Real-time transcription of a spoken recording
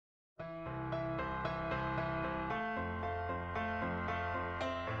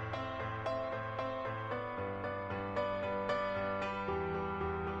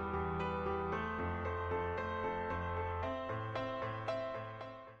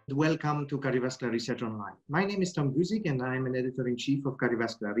welcome to Cardiovascular Research Online. My name is Guzik and I'm an editor-in-chief of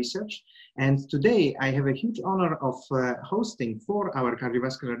Cardiovascular Research. And today I have a huge honor of hosting for our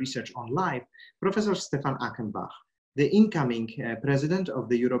Cardiovascular Research Online, Professor Stephan Achenbach, the incoming president of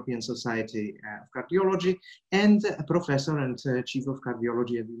the European Society of Cardiology and a professor and chief of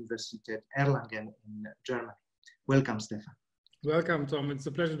cardiology at the University at Erlangen in Germany. Welcome, Stephan. Welcome, Tom. It's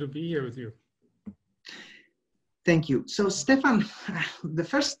a pleasure to be here with you. Thank you. So, Stephan, the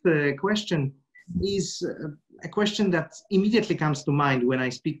first question is a question that immediately comes to mind when I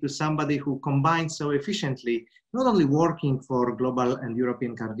speak to somebody who combines so efficiently, not only working for global and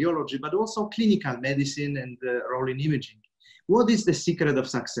European cardiology, but also clinical medicine and role in imaging. What is the secret of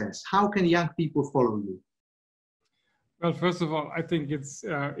success? How can young people follow you? Well, first of all, I think it's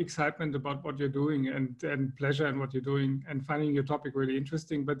excitement about what you're doing and pleasure in what you're doing and finding your topic really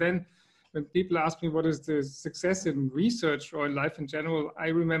interesting. But then when people ask me what is the success in research or in life in general, I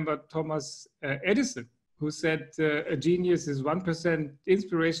remember Thomas Edison, who said a genius is 1%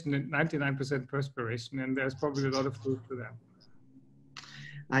 inspiration and 99% perspiration. And there's probably a lot of truth to that.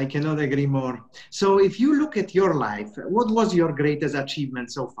 I cannot agree more. So if you look at your life, what was your greatest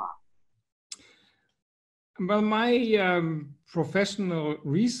achievement so far? Well, my professional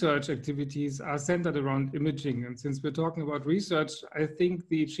research activities are centered around imaging. And since we're talking about research, I think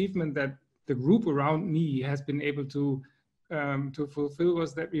the achievement that the group around me has been able to fulfill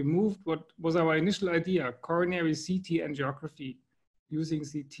was that we moved what was our initial idea, coronary CT angiography, using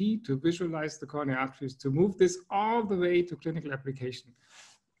CT to visualize the coronary arteries, to move this all the way to clinical application.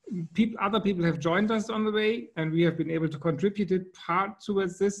 Other people have joined us on the way, and we have been able to contribute part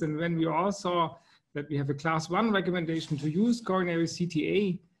towards this. And when we all saw that we have a class 1 recommendation to use coronary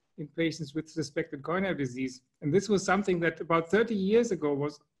CTA in patients with suspected coronary disease. And this was something that about 30 years ago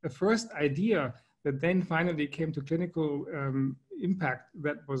was the first idea that then finally came to clinical impact.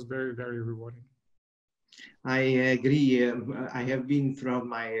 That was very, very rewarding. I agree. I have been throughout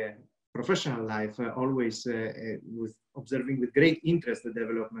my professional life always observing with great interest the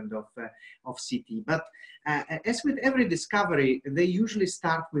development of CT. But as with every discovery, they usually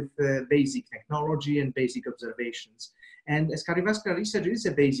start with basic technology and basic observations. And as cardiovascular research is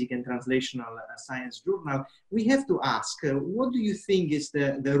a basic and translational science journal, we have to ask, what do you think is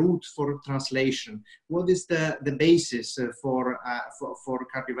the route for translation? What is the basis for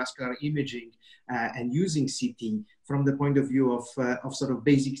cardiovascular imaging and using CT from the point of view of sort of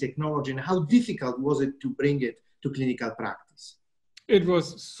basic technology, and how difficult was it to bring it to clinical practice? It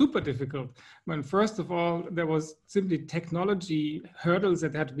was super difficult. When first of all, there was simply technology hurdles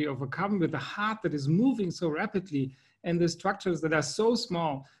that had to be overcome with the heart that is moving so rapidly and the structures that are so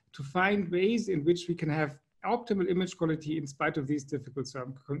small, to find ways in which we can have optimal image quality in spite of these difficult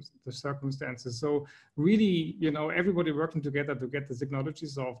circumstances. So really, everybody working together to get the technology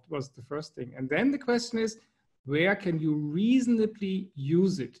solved was the first thing. And then the question is, where can you reasonably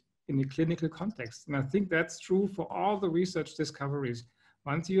use it in a clinical context? And I think that's true for all the research discoveries.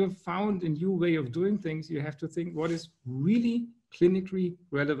 Once you have found a new way of doing things, you have to think what is really clinically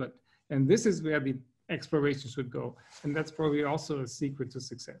relevant. And this is where the exploration should go. And that's probably also a secret to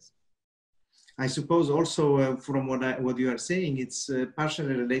success. I suppose also from what you are saying, it's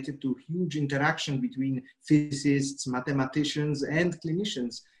partially related to huge interaction between physicists, mathematicians, and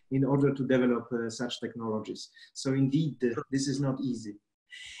clinicians in order to develop such technologies. So indeed, this is not easy.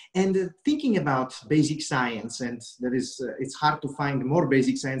 And thinking about basic science, and it's hard to find more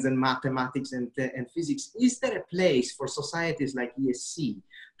basic science than mathematics and physics. Is there a place for societies like ESC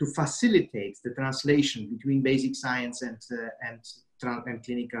to facilitate the translation between basic science and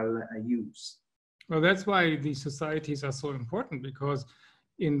clinical use? Well, that's why these societies are so important, because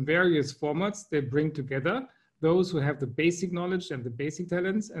in various formats, they bring together those who have the basic knowledge and the basic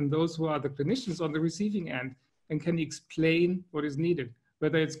talents, and those who are the clinicians on the receiving end and can explain what is needed,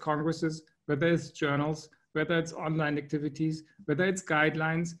 whether it's congresses, whether it's journals, whether it's online activities, whether it's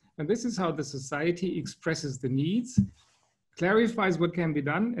guidelines. And this is how the society expresses the needs, clarifies what can be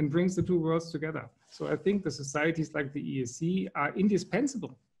done, and brings the two worlds together. So I think the societies like the ESC are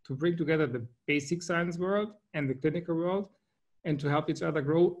indispensable to bring together the basic science world and the clinical world, and to help each other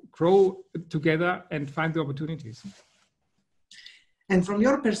grow together and find the opportunities. And from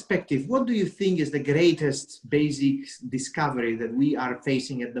your perspective, what do you think is the greatest basic discovery that we are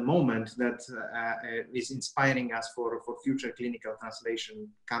facing at the moment that is inspiring us for future clinical translation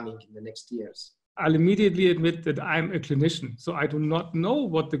coming in the next years? I'll immediately admit that I'm a clinician, so I do not know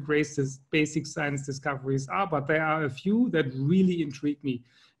what the greatest basic science discoveries are, but there are a few that really intrigue me.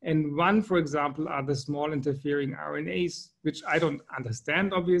 And one, for example, are the small interfering RNAs, which I don't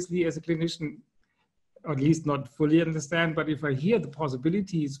understand, obviously, as a clinician. at least not fully understand, but if I hear the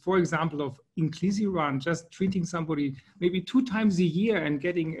possibilities, for example, of inclisiran, just treating somebody maybe 2 times a year and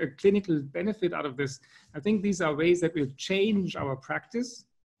getting a clinical benefit out of this, I think these are ways that will change our practice,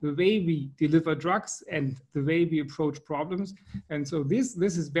 the way we deliver drugs and the way we approach problems. And so this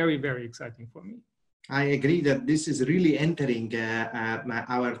is very, very exciting for me. I agree that this is really entering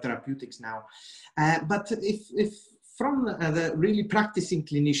our therapeutics now. But if from the really practicing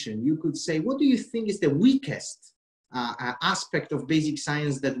clinician, you could say, what do you think is the weakest aspect of basic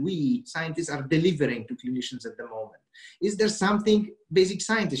science that we scientists are delivering to clinicians at the moment? Is there something basic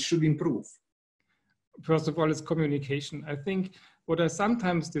scientists should improve? First of all, it's communication. I think what I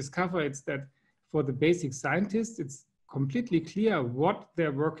sometimes discover is that for the basic scientists, it's completely clear what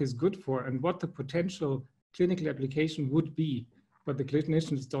their work is good for and what the potential clinical application would be. But the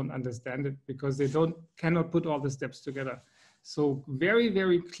clinicians don't understand it because they cannot put all the steps together. So very,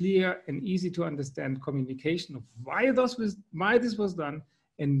 very clear and easy to understand communication of why this was done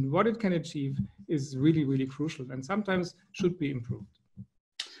and what it can achieve is really, really crucial and sometimes should be improved.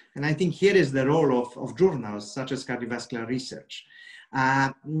 And I think here is the role of journals such as Cardiovascular Research.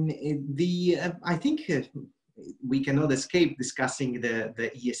 I think we cannot escape discussing the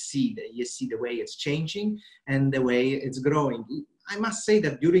ESC, the way it's changing and the way it's growing. I must say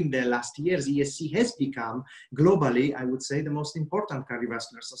that during the last years, ESC has become globally, I would say, the most important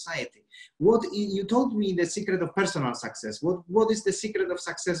cardiovascular society. What you told me the secret of personal success. What is the secret of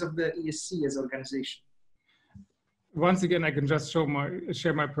success of the ESC as an organization? Once again, I can just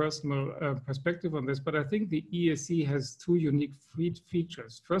share my personal perspective on this, but I think the ESC has 2 unique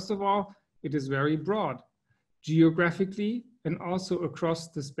features. First of all, it is very broad, geographically and also across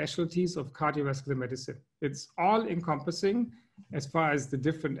the specialties of cardiovascular medicine. It's all encompassing as far as the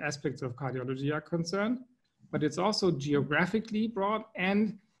different aspects of cardiology are concerned, but it's also geographically broad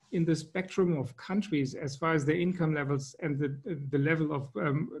and in the spectrum of countries as far as the income levels and the level of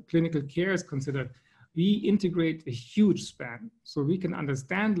clinical care is considered. We integrate a huge span, so we can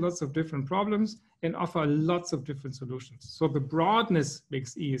understand lots of different problems and offer lots of different solutions. So the broadness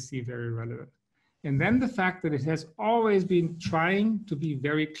makes ESC very relevant. And then the fact that it has always been trying to be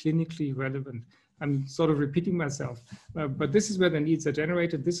very clinically relevant. I'm sort of repeating myself, but this is where the needs are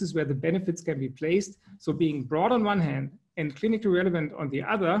generated. This is where the benefits can be placed. So being broad on one hand and clinically relevant on the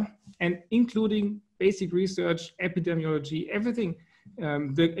other, and including basic research, epidemiology, everything.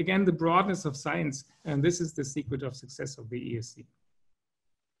 Again, the broadness of science, and this is the secret of success of the ESC.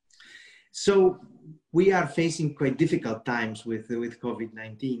 So we are facing quite difficult times with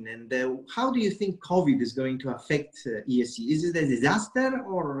COVID-19, and how do you think COVID is going to affect ESC? Is it a disaster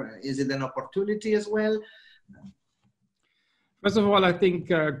or is it an opportunity as well? First of all, I think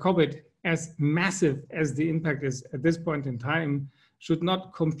COVID, as massive as the impact is at this point in time, should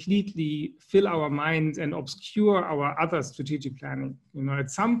not completely fill our minds and obscure our other strategic planning. You know,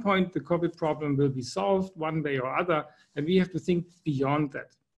 at some point, the COVID problem will be solved one way or other, and we have to think beyond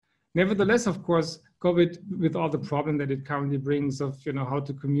that. Nevertheless, of course, COVID, with all the problem that it currently brings of, you know, how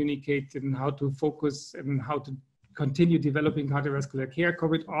to communicate and how to focus and how to continue developing cardiovascular care,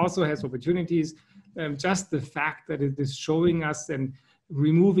 COVID also has opportunities. Just the fact that it is showing us and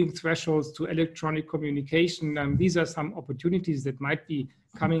removing thresholds to electronic communication. These are some opportunities that might be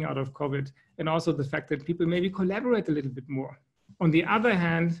coming out of COVID. And also the fact that people maybe collaborate a little bit more. On the other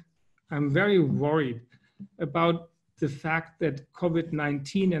hand, I'm very worried about the fact that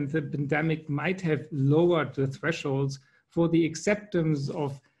COVID-19 and the pandemic might have lowered the thresholds for the acceptance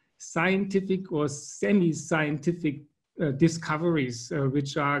of scientific or semi-scientific discoveries,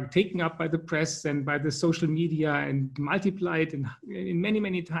 which are taken up by the press and by the social media and multiplied in many,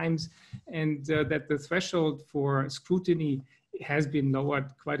 many times, and that the threshold for scrutiny has been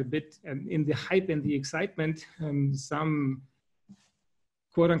lowered quite a bit. And in the hype and the excitement, some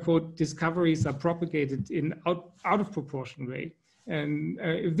quote-unquote discoveries are propagated in out of proportion way. And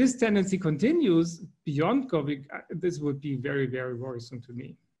if this tendency continues beyond COVID, this would be very, very worrisome to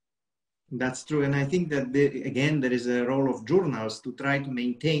me. That's true. And I think that, again, there is a role of journals to try to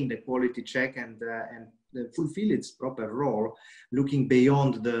maintain the quality check and fulfill its proper role, looking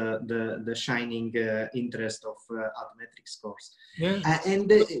beyond the shining interest of altmetric scores. Yeah,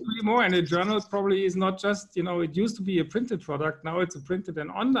 and more. And a journal probably is not just, you know, it used to be a printed product. Now it's a printed and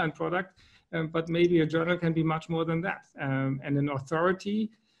online product, but maybe a journal can be much more than that. And an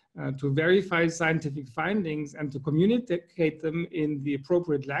authority to verify scientific findings and to communicate them in the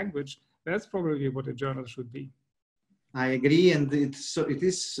appropriate language. That's probably what a journal should be. I agree, and it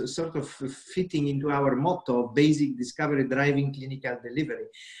is sort of fitting into our motto of basic discovery driving clinical delivery.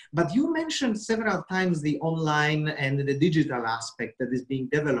 But you mentioned several times the online and the digital aspect that is being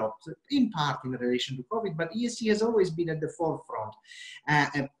developed, in part in relation to COVID, but ESC has always been at the forefront.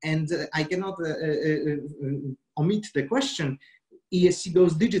 And I cannot omit the question, ESC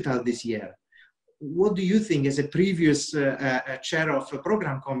Goes Digital this year. What do you think, as a previous chair of a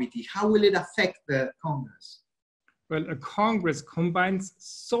program committee, how will it affect the Congress? Well, a Congress combines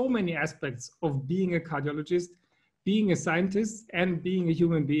so many aspects of being a cardiologist, being a scientist, and being a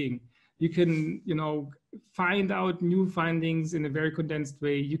human being. You can, find out new findings in a very condensed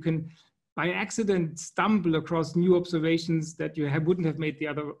way. You can, by accident, stumble across new observations that you wouldn't have made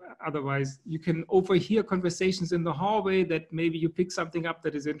otherwise. You can overhear conversations in the hallway that maybe you pick something up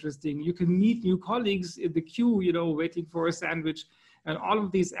that is interesting. You can meet new colleagues in the queue, waiting for a sandwich. And all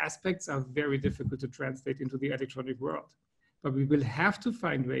of these aspects are very difficult to translate into the electronic world. But we will have to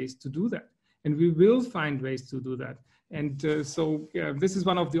find ways to do that. And we will find ways to do that. And so this is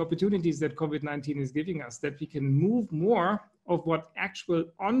one of the opportunities that COVID-19 is giving us, that we can move more of what actual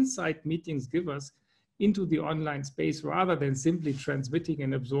on-site meetings give us into the online space rather than simply transmitting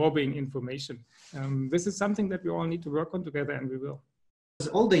and absorbing information. This is something that we all need to work on together, and we will.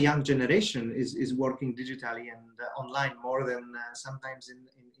 All the young generation is working digitally and online more than sometimes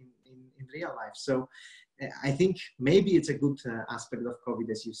in real life. So I think maybe it's a good aspect of COVID,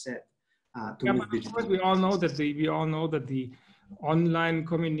 as you said, to move digitally. Of course, we all know that the online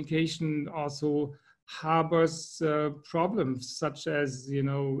communication also harbors problems such as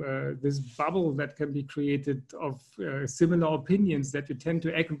this bubble that can be created of similar opinions that you tend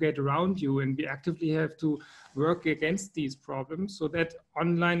to aggregate around you, and we actively have to work against these problems so that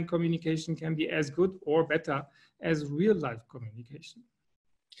online communication can be as good or better as real life communication.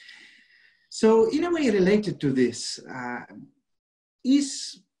 So in a way related to this,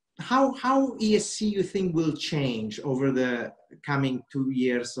 is how ESC you think will change over the coming 2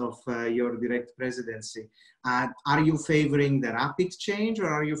 years of your direct presidency? Are you favoring the rapid change, or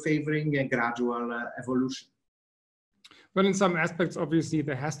are you favoring a gradual evolution? Well, in some aspects, obviously,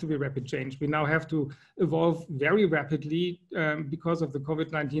 there has to be rapid change. We now have to evolve very rapidly because of the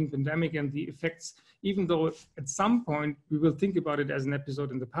COVID-19 pandemic and the effects, even though at some point we will think about it as an episode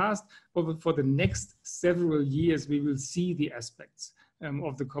in the past, but for the next several years, we will see the aspects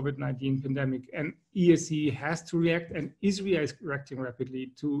of the COVID-19 pandemic, and ESC has to react and is reacting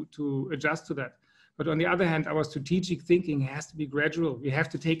rapidly to adjust to that. But on the other hand, our strategic thinking has to be gradual. We have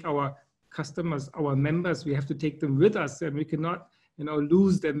to take our customers, our members, we have to take them with us, and we cannot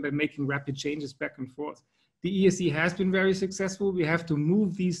lose them by making rapid changes back and forth. The ESC has been very successful. We have to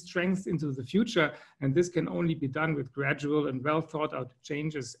move these strengths into the future, and this can only be done with gradual and well thought out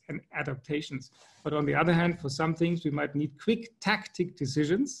changes and adaptations. But on the other hand, for some things, we might need quick tactic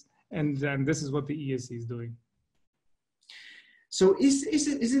decisions, and this is what the ESC is doing. So is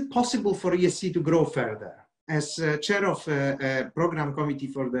it possible for ESC to grow further? As chair of a program committee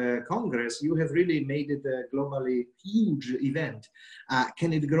for the Congress, you have really made it a globally huge event.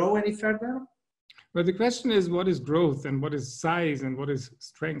 Can it grow any further? Well, the question is, what is growth and what is size and what is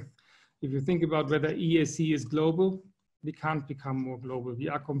strength? If you think about whether ESC is global, we can't become more global. We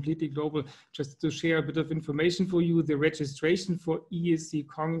are completely global. Just to share a bit of information for you, the registration for ESC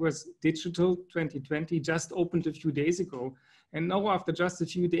Congress Digital 2020 just opened a few days ago. And now after just a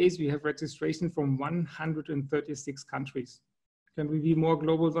few days, we have registration from 136 countries. Can we be more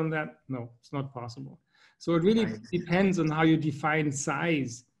global than that? No, it's not possible. So it really depends on how you define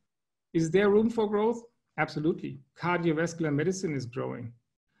size. Is there room for growth? Absolutely. Cardiovascular medicine is growing.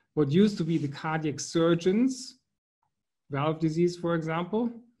 What used to be the cardiac surgeons, valve disease, for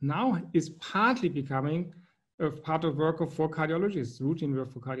example, now is partly becoming a part of work for cardiologists, routine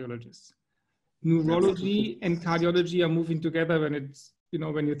work for cardiologists. Neurology and cardiology are moving together when it's,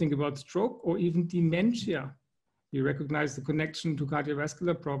 when you think about stroke or even dementia. You recognize the connection to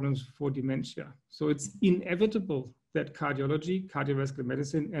cardiovascular problems for dementia. So it's inevitable that cardiology, cardiovascular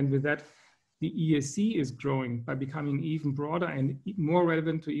medicine, and with that, the ESC is growing by becoming even broader and more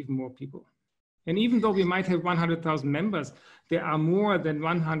relevant to even more people. And even though we might have 100,000 members, there are more than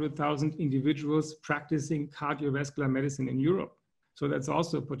 100,000 individuals practicing cardiovascular medicine in Europe. So that's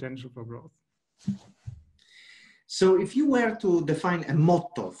also a potential for growth. So if you were to define a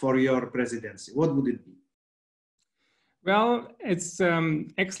motto for your presidency, what would it be? Well, it's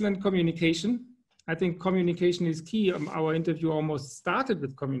excellent communication. I think communication is key. Our interview almost started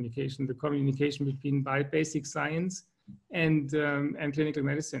with communication, the communication between basic science and clinical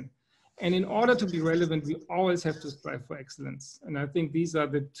medicine. And in order to be relevant, we always have to strive for excellence. And I think these are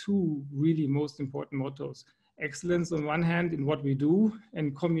the two really most important mottos. excellence on one hand in what we do,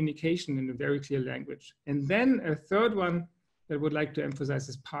 and communication in a very clear language. And then a third one that I would like to emphasize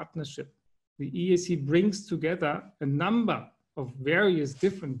is partnership. The ESC brings together a number of various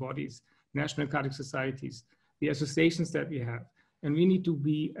different bodies, national cardiac societies, the associations that we have. And we need to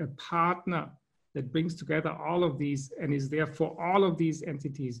be a partner that brings together all of these and is there for all of these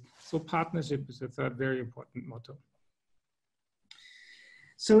entities. So partnership is a third very important motto.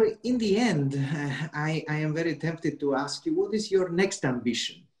 So in the end, I am very tempted to ask you, what is your next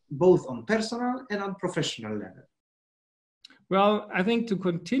ambition, both on personal and on professional level? Well, I think to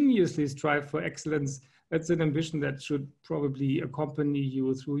continuously strive for excellence, that's an ambition that should probably accompany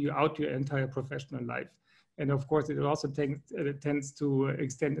you throughout your entire professional life. And of course, it also tends to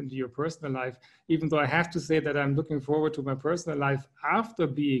extend into your personal life, even though I have to say that I'm looking forward to my personal life after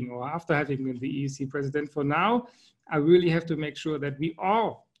being or after having been the ESC president. For now, I really have to make sure that we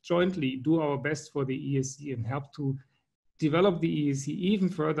all jointly do our best for the ESC and help to develop the ESC even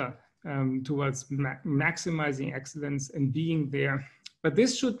further towards maximizing excellence and being there. But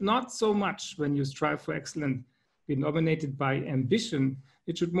this should not so much, when you strive for excellence, be dominated by ambition.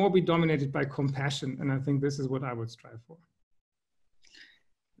 It should more be dominated by compassion. And I think this is what I would strive for.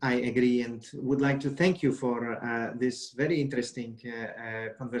 I agree, and would like to thank you for this very interesting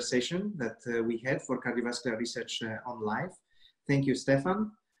conversation that we had for cardiovascular research on live. Thank you,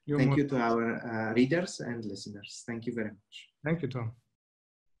 Stephan. Thank you to our readers and listeners. Thank you very much. Thank you, Tom.